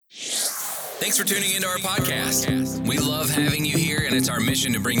Thanks for tuning into our podcast. We love having you here, and it's our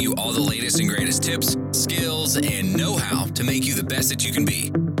mission to bring you all the latest and greatest tips, skills, and know-how to make you the best that you can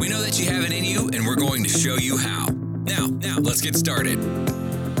be. We know that you have it in you, and we're going to show you how. Now, let's get started.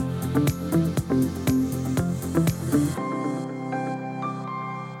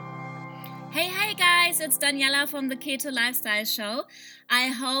 Hey guys, it's Daniela from the Keto Lifestyle Show. I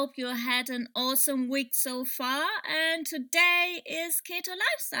hope you had an awesome week so far, and today is Keto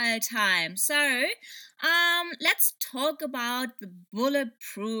Lifestyle time. So, let's talk about the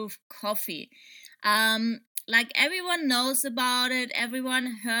bulletproof coffee. Like everyone knows about it,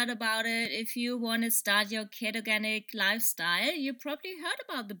 everyone heard about it. If you want to start your ketogenic lifestyle, you probably heard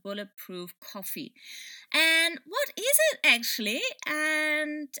about the bulletproof coffee. And what is it actually?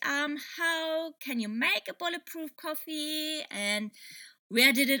 And how can you make a bulletproof coffee? And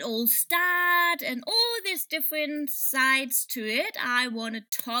where did it all start? And all these different sides to it. I want to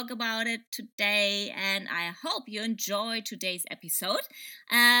talk about it today, and I hope you enjoy today's episode.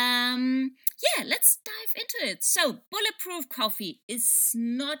 Let's dive into it. So, bulletproof coffee is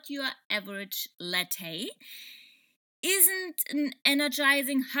not your average latte. Isn't an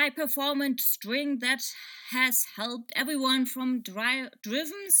energizing high-performance drink that has helped everyone from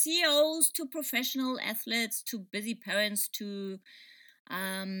driven CEOs to professional athletes to busy parents to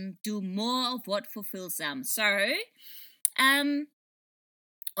do more of what fulfills them.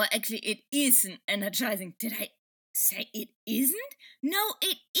 Or actually, it isn't energizing. Did I say it isn't? No,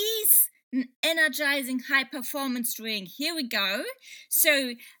 it is an energizing high-performance drink. Here we go.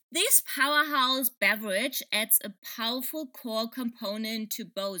 So, this powerhouse beverage adds a powerful core component to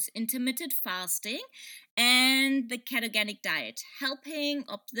both intermittent fasting and the ketogenic diet, helping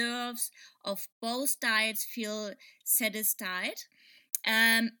observers of both diets feel satisfied,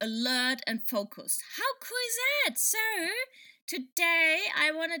 alert, and focused. How cool is that? So, today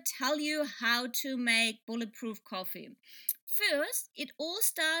I want to tell you how to make bulletproof coffee. First, it all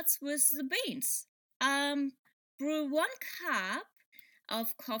starts with the beans. Brew 1 cup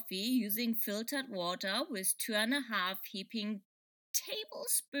of coffee using filtered water with 2.5 heaping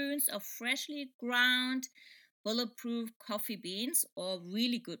tablespoons of freshly ground bulletproof coffee beans or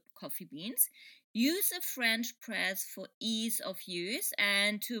really good coffee beans. Use a French press for ease of use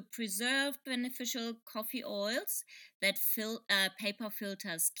and to preserve beneficial coffee oils that paper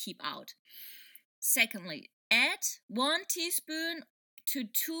filters keep out. Secondly, add 1 teaspoon to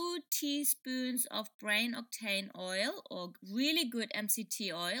 2 teaspoons of brain octane oil or really good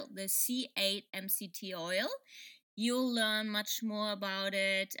MCT oil, the C8 MCT oil. You'll learn much more about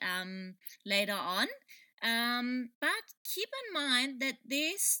it later on. But keep in mind that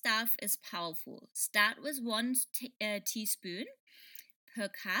this stuff is powerful. Start with 1 teaspoon per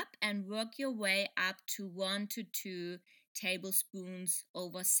cup and work your way up to 1 to 2 tablespoons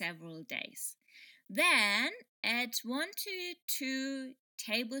over several days. Then add 1 to 2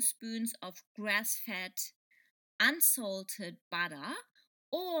 tablespoons of grass-fed unsalted butter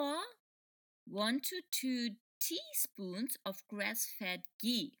or 1 to 2 teaspoons of grass-fed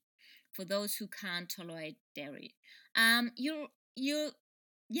ghee for those who can't tolerate dairy.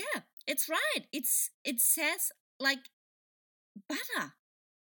 It's right. It says like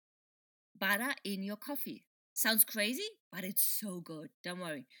butter in your coffee. Sounds crazy, but it's so good. Don't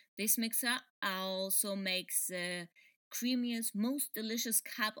worry. This mixer also makes the creamiest, most delicious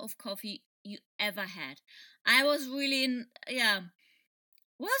cup of coffee you ever had. I was really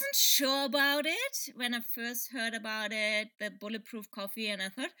wasn't sure about it when I first heard about it, the bulletproof coffee, and I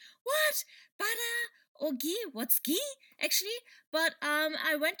thought, what? Butter or ghee? What's ghee? Actually, but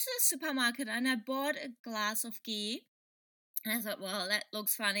I went to the supermarket and I bought a glass of ghee. And I thought, well, that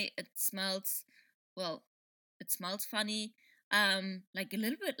looks funny. It smells funny, like a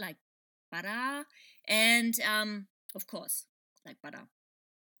little bit like butter, and of course, like butter.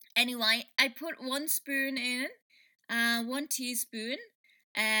 Anyway, I put 1 spoon in, 1 teaspoon,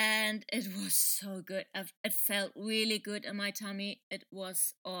 and it was so good. It felt really good in my tummy. It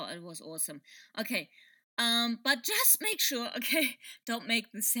was awesome. Okay, but just make sure, okay, don't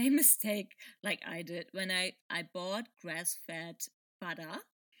make the same mistake like I did when I bought grass-fed butter,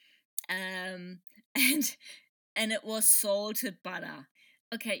 and it was salted butter.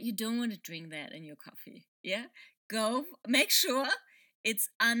 Okay, you don't want to drink that in your coffee. Yeah, make sure it's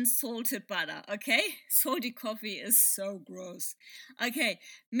unsalted butter. Okay, salty coffee is so gross. Okay,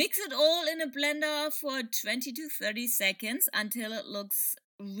 mix it all in a blender for 20 to 30 seconds until it looks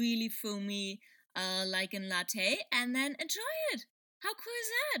really foamy, like in latte, and then enjoy it. How cool is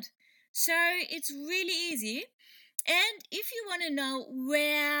that? So it's really easy. And if you want to know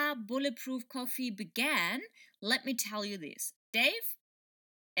where bulletproof coffee began, let me tell you this. Dave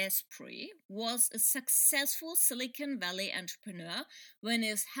Asprey was a successful Silicon Valley entrepreneur when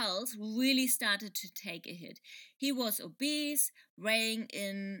his health really started to take a hit. He was obese, weighing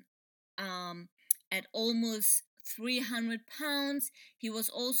in at almost 300 pounds. He was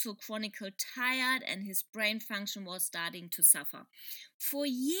also chronically tired and his brain function was starting to suffer. For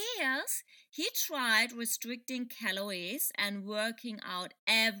years, he tried restricting calories and working out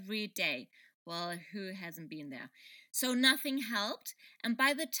every day. Well, who hasn't been there? So nothing helped. And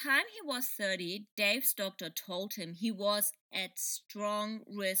by the time he was 30, Dave's doctor told him he was at strong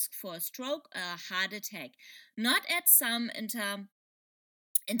risk for a stroke or a heart attack, not at some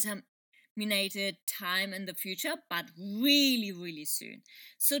interminated time in the future, but really, really soon.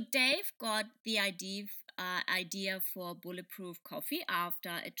 So Dave got the idea for bulletproof coffee after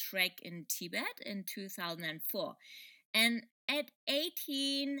a trek in Tibet in 2004. And at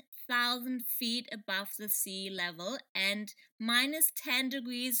 18,000 feet above the sea level and minus 10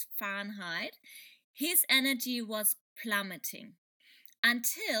 degrees Fahrenheit, his energy was plummeting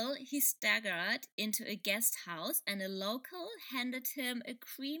until he staggered into a guest house and a local handed him a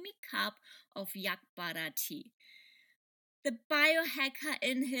creamy cup of yak butter tea. The biohacker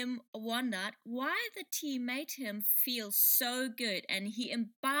in him wondered why the tea made him feel so good, and he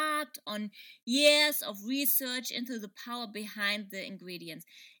embarked on years of research into the power behind the ingredients.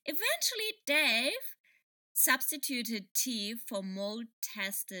 Eventually, Dave substituted tea for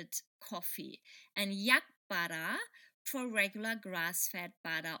mold-tested coffee and yak butter for regular grass-fed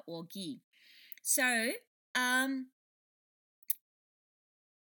butter or ghee. So, and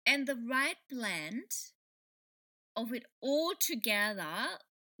the right blend of it all together,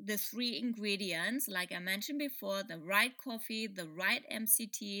 the three ingredients, like I mentioned before, the right coffee, the right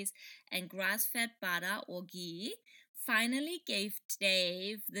MCTs, and grass-fed butter or ghee, finally gave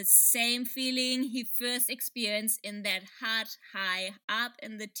Dave the same feeling he first experienced in that hot high up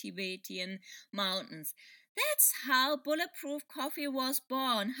in the Tibetan mountains. That's how bulletproof coffee was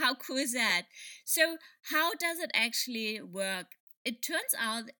born. How cool is that? So how does it actually work? It turns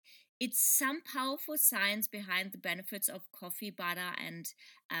out it's some powerful science behind the benefits of coffee butter and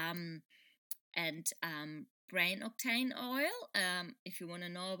brain octane oil. If you want to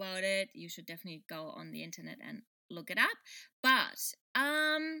know about it, you should definitely go on the internet and look it up. But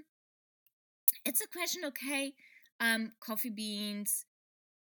it's a question, okay, coffee beans,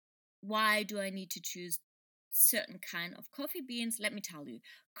 why do I need to choose certain kind of coffee beans? Let me tell you,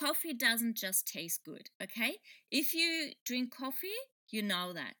 coffee doesn't just taste good, okay? If you drink coffee, you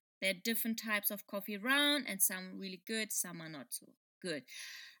know that. There are different types of coffee around, and some really good, some are not so good.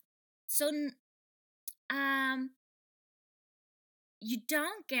 So, you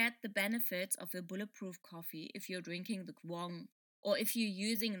don't get the benefits of a bulletproof coffee if you're drinking the wrong, or if you're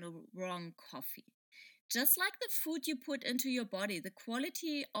using the wrong coffee. Just like the food you put into your body, the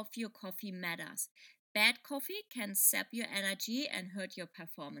quality of your coffee matters. Bad coffee can sap your energy and hurt your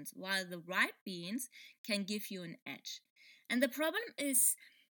performance, while the right beans can give you an edge. And the problem is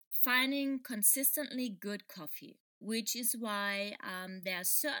finding consistently good coffee, which is why there are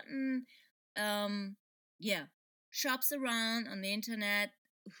certain shops around on the internet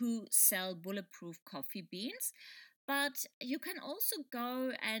who sell bulletproof coffee beans. But you can also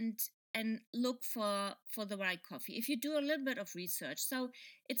go and look for the right coffee if you do a little bit of research. So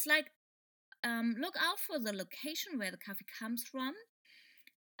it's like look out for the location where the coffee comes from.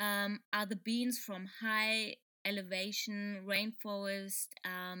 Are the beans from high elevation rainforest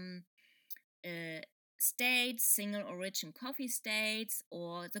states, single origin coffee states,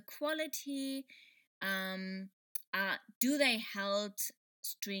 or the quality? Do they hold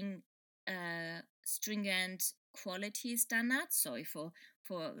stringent quality standards? Sorry for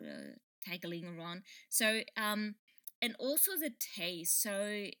tagging around. So and also the taste.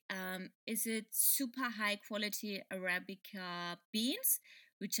 So is it super high quality Arabica beans,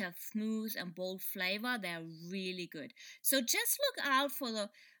 which have smooth and bold flavor? They're really good. So just look out for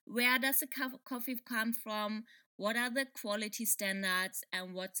where does the coffee come from, what are the quality standards,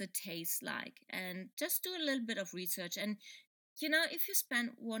 and what's the taste like. And just do a little bit of research. And if you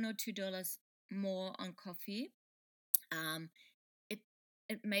spend $1 or $2 more on coffee,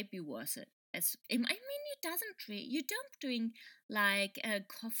 it may be worth it. You don't drink like a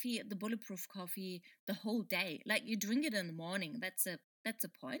coffee, the bulletproof coffee, the whole day. Like you drink it in the morning. That's a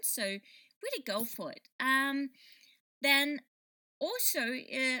point. So really go for it. Then also,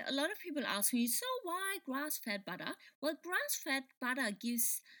 a lot of people ask me, so why grass-fed butter? Well, grass-fed butter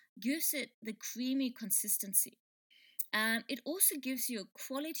gives it the creamy consistency. It also gives you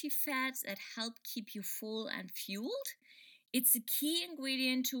quality fats that help keep you full and fueled. It's a key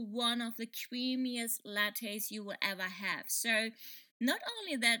ingredient to one of the creamiest lattes you will ever have. So not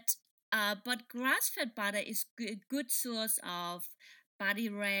only that, but grass-fed butter is a good source of body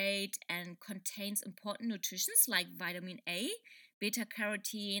weight and contains important nutrients like vitamin A, beta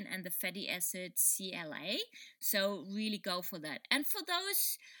carotene, and the fatty acid CLA. So really go for that. And for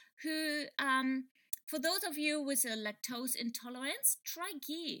those who, for those of you with a lactose intolerance, try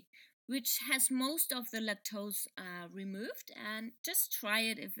ghee, which has most of the lactose removed, and just try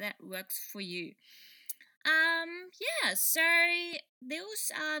it if that works for you. Yeah, so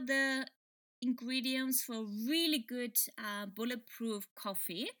those are the ingredients for really good bulletproof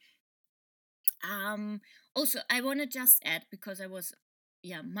coffee. Also, I want to just add, because I was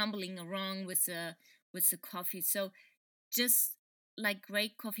mumbling around with the coffee. So just like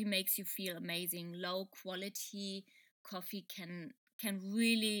great coffee makes you feel amazing, low quality coffee can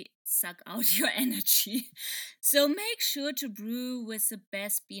really suck out your energy. So make sure to brew with the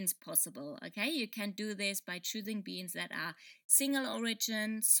best beans possible. Okay, you can do this by choosing beans that are single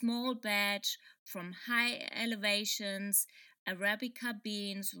origin, small batch, from high elevations, Arabica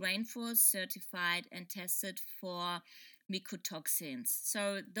beans, rainforest certified and tested for mycotoxins.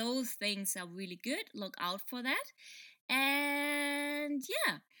 So those things are really good. Look out for that. And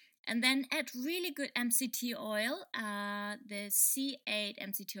yeah, and then add really good MCT oil, the C8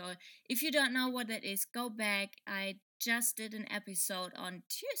 MCT oil. If you don't know what that is, go back. I just did an episode on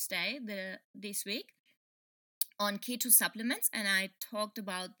Tuesday this week on keto supplements, and I talked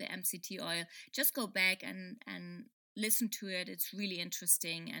about the MCT oil. Just go back and listen to it. It's really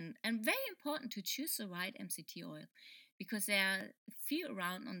interesting and very important to choose the right MCT oil, because there are a few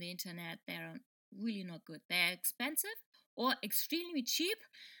around on the internet. They're really not good. They're expensive or extremely cheap,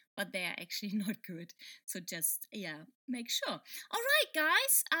 but they are actually not good. So just make sure. All right,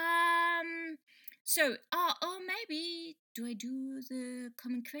 guys. So or maybe do I do the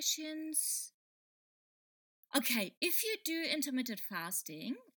common questions? Okay, if you do intermittent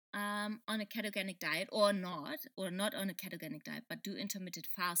fasting on a ketogenic diet, or not on a ketogenic diet, but do intermittent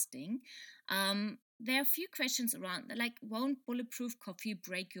fasting, there are a few questions around, like, won't bulletproof coffee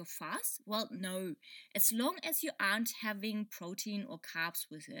break your fast? Well, no. As long as you aren't having protein or carbs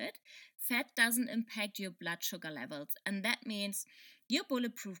with it, fat doesn't impact your blood sugar levels. And that means your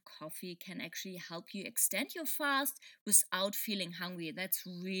bulletproof coffee can actually help you extend your fast without feeling hungry. That's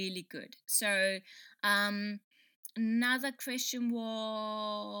really good. So, another question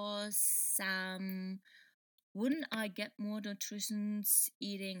was, wouldn't I get more nutrition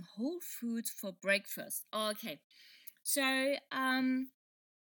eating whole foods for breakfast? Okay, so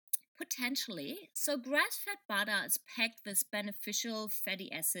potentially. So grass-fed butter is packed with beneficial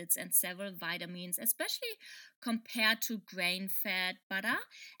fatty acids and several vitamins, especially compared to grain-fed butter.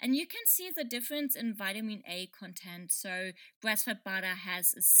 And you can see the difference in vitamin A content. So grass-fed butter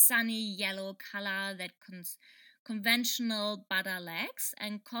has a sunny yellow color that conventional butter lacks,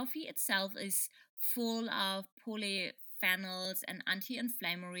 and coffee itself is full of polyphenols and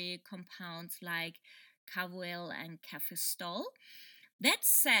anti-inflammatory compounds like carvedil and cafestol. That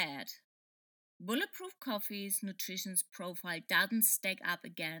said, bulletproof coffee's nutrition profile doesn't stack up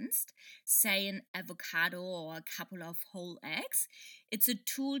against, say, an avocado or a couple of whole eggs. It's a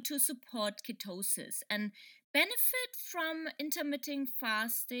tool to support ketosis and benefit from intermittent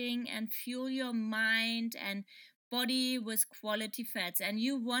fasting and fuel your mind and body with quality fats. And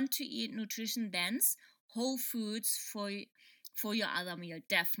you want to eat nutrition dense whole foods for your other meal,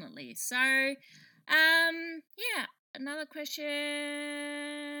 definitely. So yeah, another question,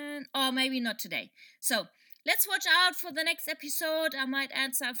 or maybe not today. So let's watch out for the next episode. I might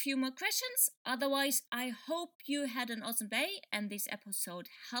answer a few more questions. Otherwise, I hope you had an awesome day and this episode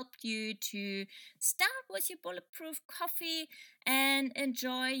helped you to start with your bulletproof coffee and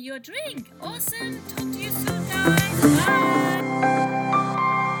enjoy your drink. Awesome. Talk to you soon, guys. Bye.